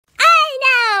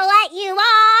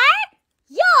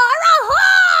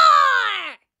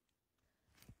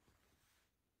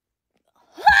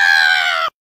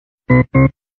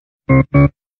All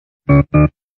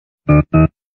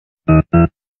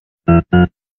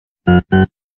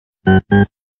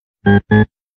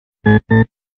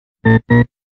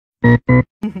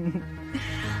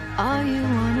you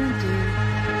wanna do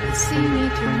is see me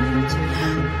turn into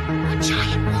a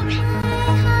giant woman.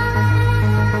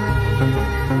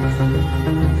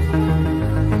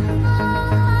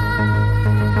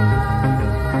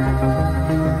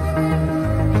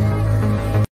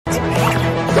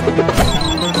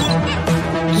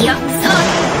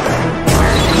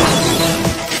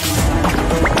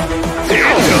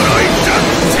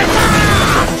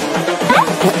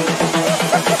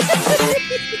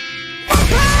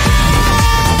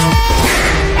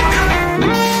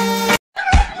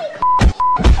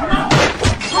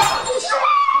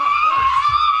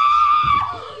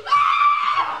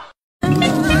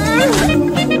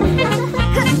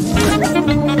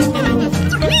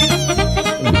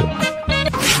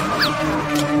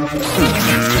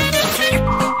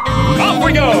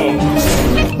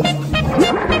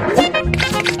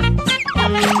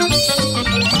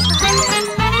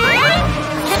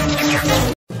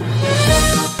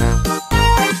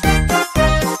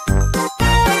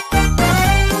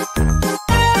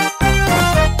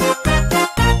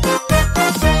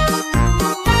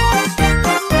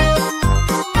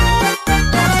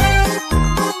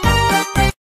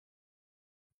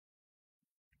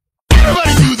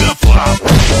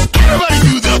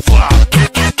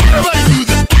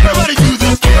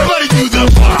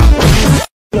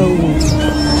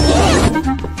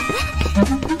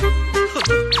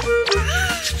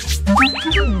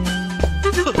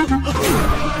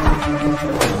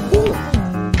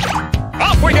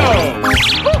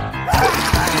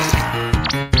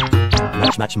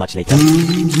 Much later.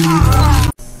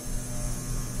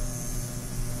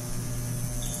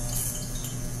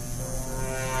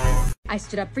 I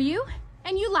stood up for you,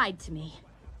 and you lied to me.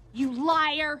 You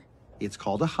liar! It's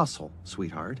called a hustle,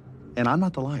 sweetheart. And I'm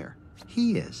not the liar.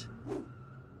 He is.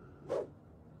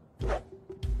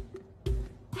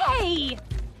 Hey!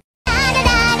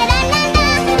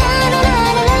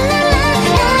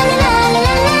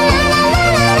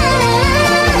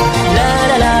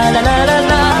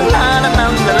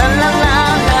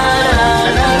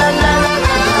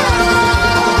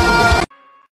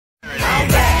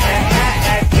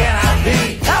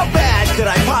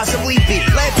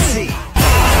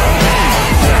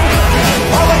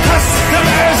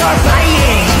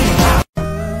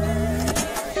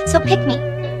 So pick me,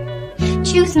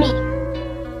 choose me,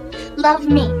 love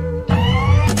me.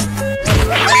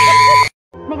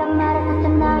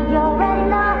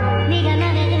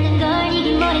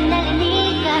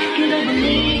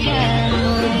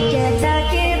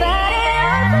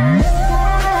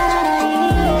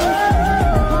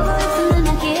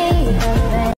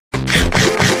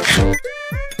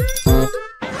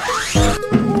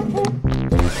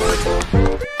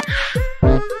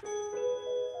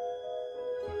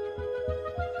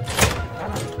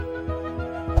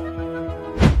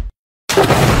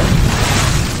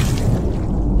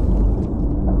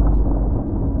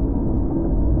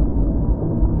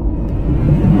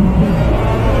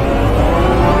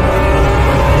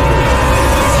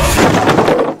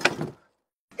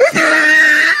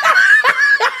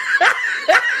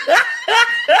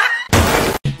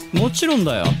もちろん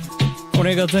だよ。こ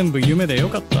れが全部夢でよ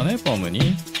かったね、ポム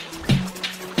に。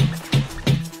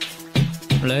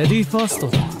レディーファースト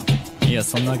だ。いや、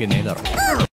そんなわけねえだろ。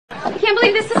I can't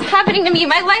believe this is happening to me.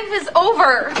 My life is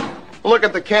over. Look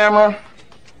at the camera.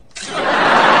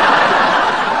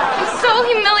 I'm so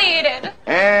humiliated.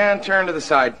 And turn to the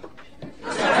side.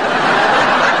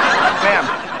 Ma'am,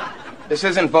 this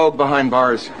isn't Vogue behind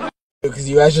bars. Because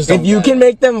you guys just if you can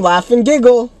make them laugh and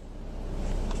giggle,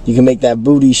 you can make that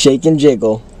booty shake and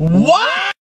jiggle.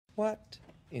 What? What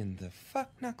in the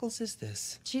fuck knuckles is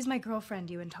this? She's my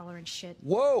girlfriend, you intolerant shit.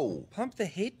 Whoa! Pump the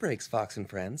hate brakes, Fox and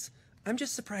Friends. I'm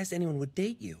just surprised anyone would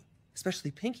date you.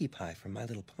 Especially Pinkie Pie from My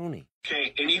Little Pony.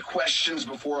 Okay, any questions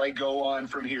before I go on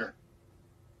from here?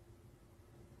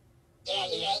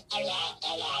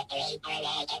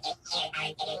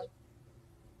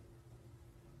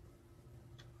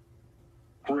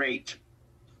 Great.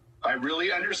 I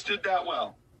really understood that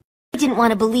well. I didn't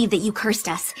want to believe that you cursed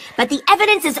us, but the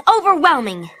evidence is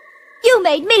overwhelming. You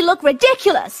made me look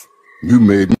ridiculous. You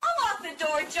made me. Unlock the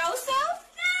door, Joseph. No!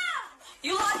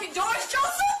 You locking doors,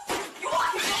 Joseph? You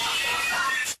locking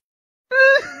doors?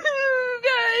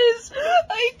 Guys,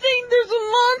 I think there's a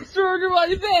monster under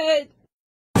my bed.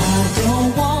 I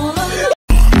don't wanna.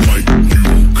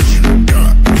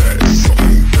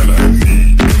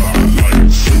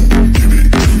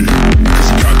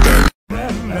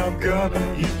 Now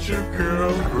gonna eat your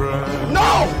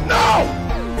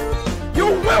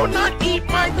not eat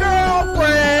my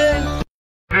girlfriend.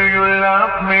 Do you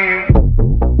love me?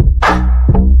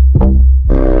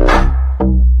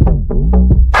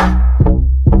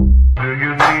 Do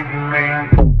you need me?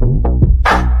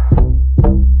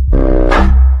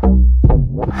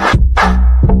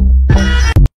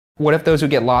 What if those who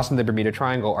get lost in the Bermuda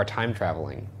Triangle are time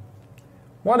traveling?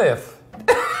 What if?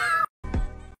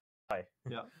 Hi.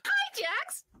 Yeah. Hi,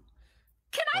 Jax.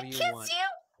 Can I kiss you?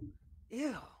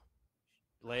 Ew.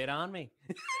 Lay it on me.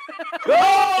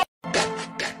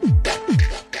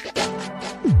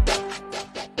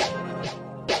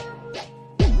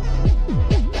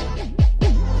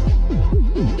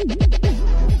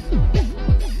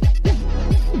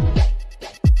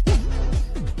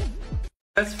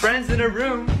 Best friends in a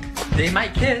room, they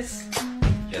might kiss.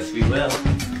 Yes, we will.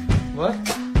 What?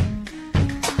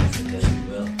 I said yes, we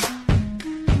will.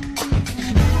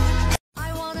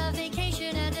 I want a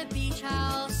vacation at the beach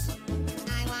house.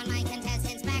 I want my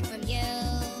contestants back from you.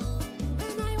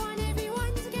 And I want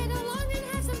everyone to get along and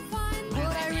have some fun.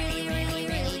 But I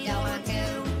really don't want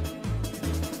to.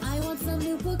 I want some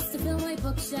new books to fill my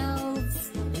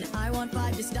bookshelves. And I want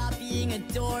 5 to stop being a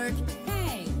dork.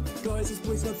 Hey! Guys, this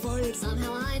place got fired.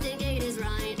 Somehow I think 8 is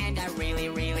right. And I really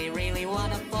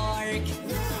want a fork.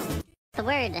 The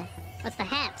word. What's the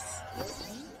haps?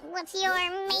 What's your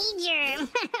major?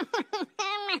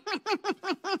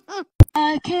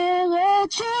 I can't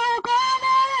let you go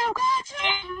now,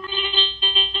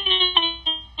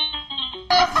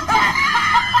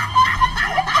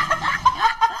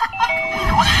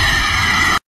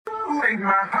 Take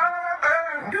my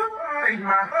heart, you take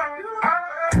my heart.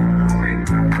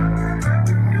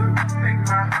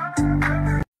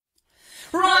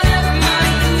 Run every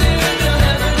night and live, you'll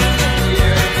never be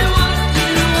here. Do what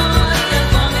you want, as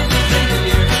long as you stay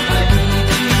here. I need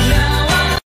you now.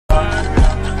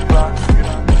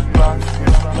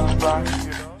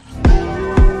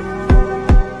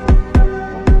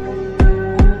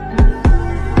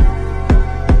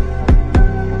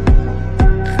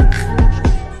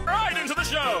 Right into the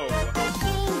show.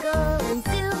 Jingle and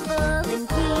super and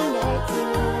peanut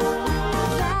too.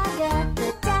 Ragatha,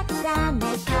 tadc,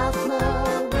 make house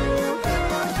move.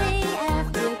 Day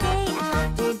after day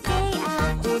after day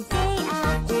after day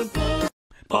after day.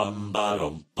 Bum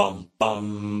bottom, bum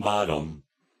bum bottom,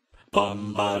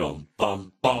 bum bottom,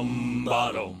 bum bum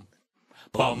bottom,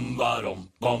 bum bottom,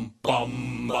 bum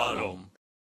bum bottom.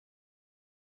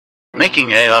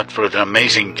 Making AI for the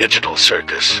amazing digital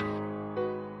circus.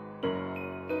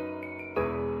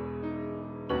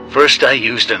 First I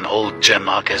used an old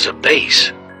gemlock as a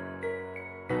base.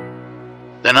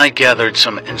 Then I gathered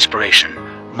some inspiration,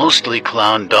 mostly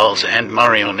clown dolls and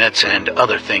marionettes and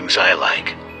other things I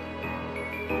like.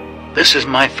 This is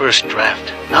my first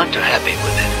draft, not too happy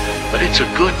with it, but it's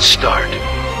a good start.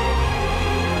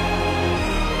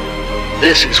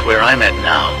 This is where I'm at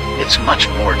now, it's much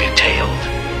more detailed.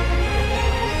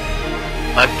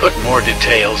 I've put more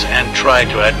details and tried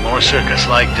to add more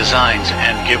circus-like designs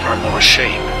and give her more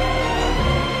shape.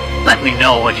 Let me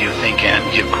know what you think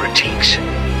and give critiques.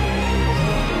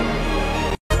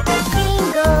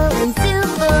 Jingle and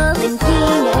super and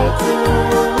peanut too.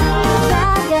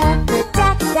 Ragatha,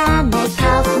 tadc, make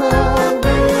house move.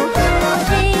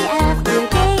 Day after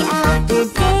day after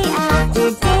day after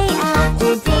day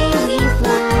after day we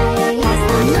fly past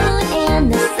the moon and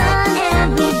the sun and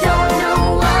we don't know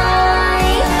why.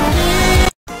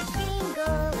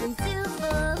 Jingle and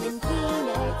super and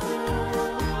peanut too.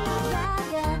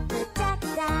 Ragatha,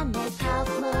 tadc, make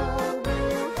house move.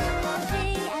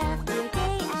 Day after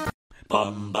day after.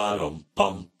 Bum bottom,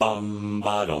 bum bum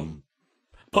bottom,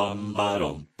 bum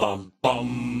bottom, bum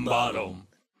bum bottom,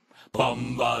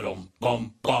 bum bottom,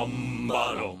 bum bum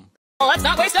bottom. Let's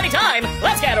not waste any time.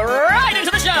 Let's get right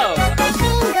into the show.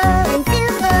 Jingle and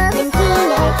super and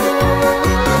peanut too.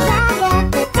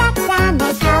 Ragatha, tadc,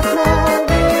 make house move.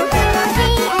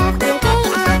 Day after day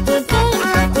after day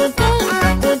after day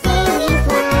after day we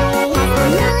fly past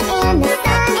the moon and the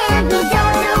sun and we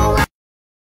don't know why.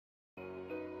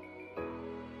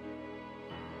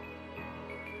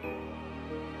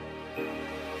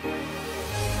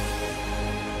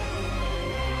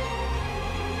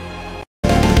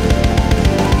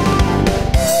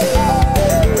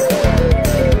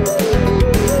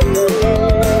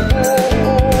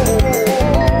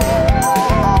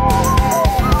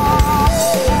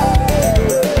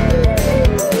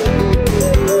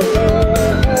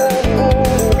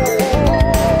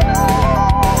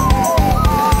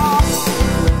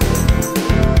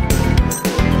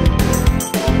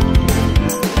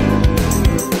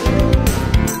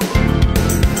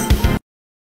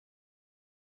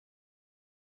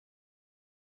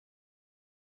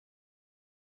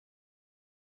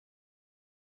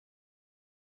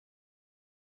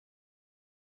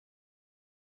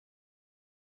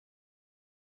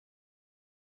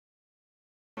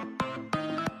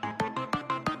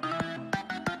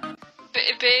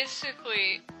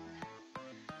 Basically,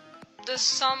 the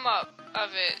sum up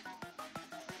of it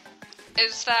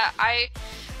is that I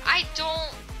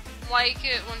don't like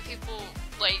it when people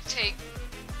like take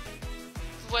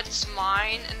what's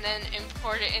mine and then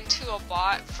import it into a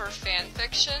bot for fan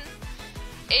fiction.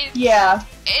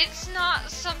 It's not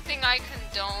something I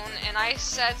condone, and I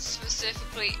said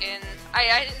specifically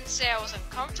I didn't say I was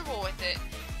uncomfortable with it,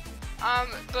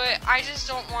 but I just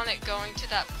don't want it going to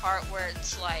that part where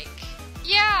it's like,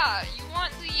 yeah, you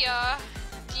want the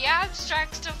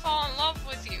abstracts to fall in love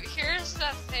with you. Here's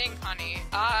the thing, honey.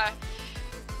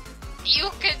 You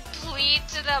can plead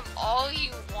to them all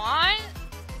you want,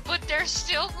 but they're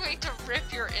still going to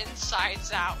rip your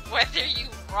insides out, whether you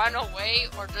run away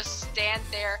or just stand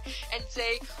there and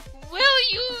say, "Will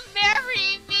you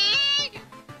marry me?"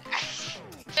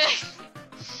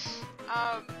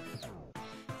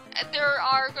 There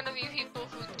are gonna be people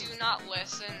who do not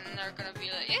listen, and they're gonna be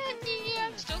like, yeah,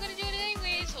 I'm still gonna do it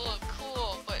anyway to look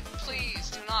cool, but please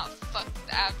do not fuck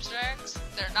the abstracts.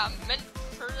 They're not meant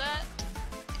for that.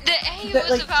 The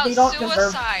AU is about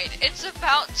suicide. It's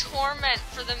about torment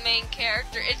for the main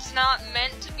character. It's not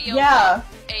meant to be a love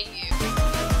AU.